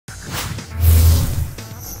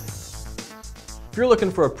If you're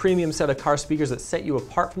looking for a premium set of car speakers that set you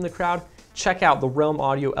apart from the crowd, check out the Realm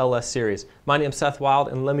Audio LS series. My name's Seth Wild,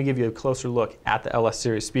 and let me give you a closer look at the LS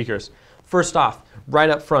series speakers. First off, right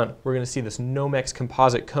up front, we're going to see this Nomex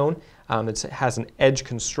composite cone. It has an edge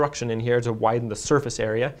construction in here to widen the surface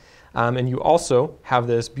area. And you also have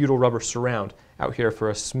this butyl rubber surround out here for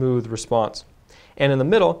a smooth response. And in the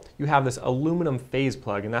middle, you have this aluminum phase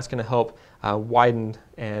plug, and that's going to help widen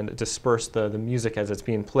and disperse the music as it's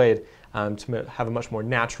being played to have a much more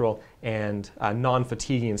natural and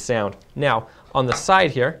non-fatiguing sound. Now, on the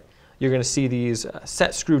side here, you're going to see these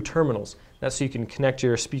set screw terminals. That's so you can connect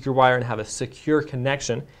your speaker wire and have a secure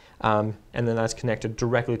connection, and then that's connected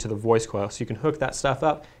directly to the voice coil. So you can hook that stuff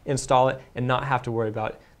up, install it, and not have to worry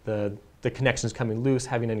about the connections coming loose,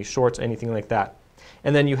 having any shorts, anything like that.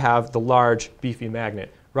 And then you have the large, beefy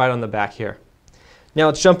magnet right on the back here. Now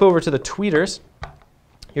let's jump over to the tweeters.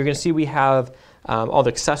 You're going to see we have all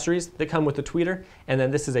the accessories that come with the tweeter, and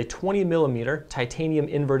then this is a 20mm titanium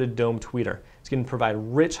inverted dome tweeter. It's going to provide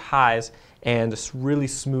rich highs and just really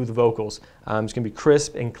smooth vocals. It's going to be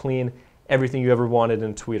crisp and clean, everything you ever wanted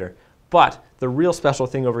in a tweeter. But the real special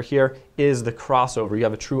thing over here is the crossover. You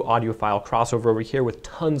have a true audiophile crossover over here with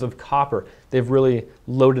tons of copper. They've really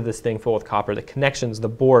loaded this thing full with copper. The connections, the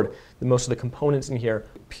board, most of the components in here,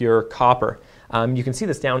 pure copper. You can see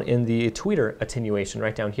this down in the tweeter attenuation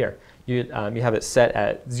right down here. You have it set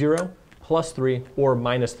at 0, +3, or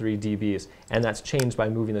 -3 dBs, and that's changed by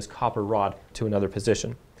moving this copper rod to another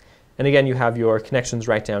position. And again, you have your connections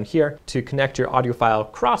right down here to connect your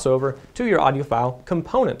audiophile crossover to your audiophile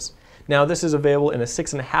components. Now this is available in a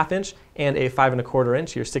 6.5 inch and a 5.25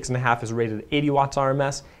 inch. Your 6.5 is rated 80 watts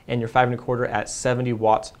RMS and your 5.25 at 70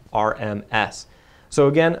 watts RMS. So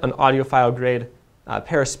again, an audiophile grade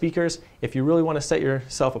pair of speakers. If you really want to set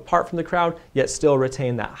yourself apart from the crowd, yet still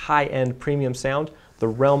retain that high-end premium sound, the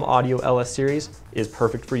Realm Audio LS series is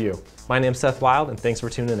perfect for you. My name's Seth Wild, and thanks for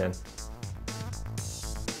tuning in.